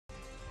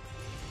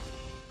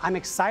I'm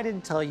excited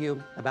to tell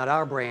you about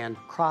our brand,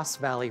 Cross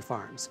Valley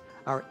Farms,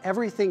 our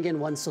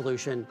everything-in-one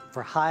solution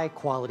for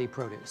high-quality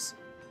produce.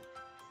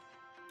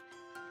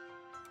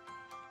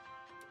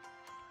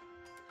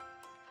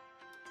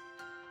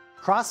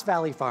 Cross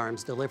Valley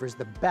Farms delivers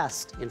the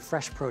best in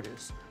fresh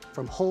produce,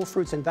 from whole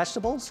fruits and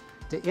vegetables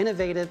to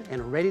innovative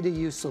and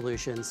ready-to-use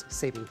solutions,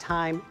 saving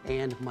time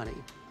and money.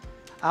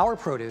 Our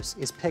produce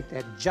is picked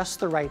at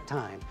just the right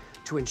time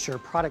to ensure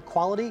product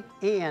quality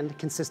and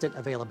consistent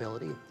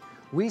availability.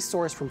 We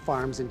source from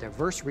farms in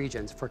diverse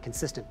regions for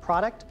consistent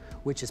product,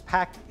 which is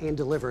packed and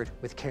delivered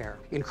with care.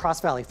 In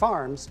Cross Valley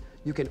Farms,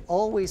 you can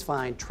always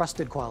find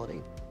trusted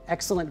quality,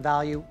 excellent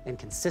value, and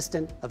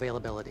consistent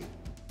availability.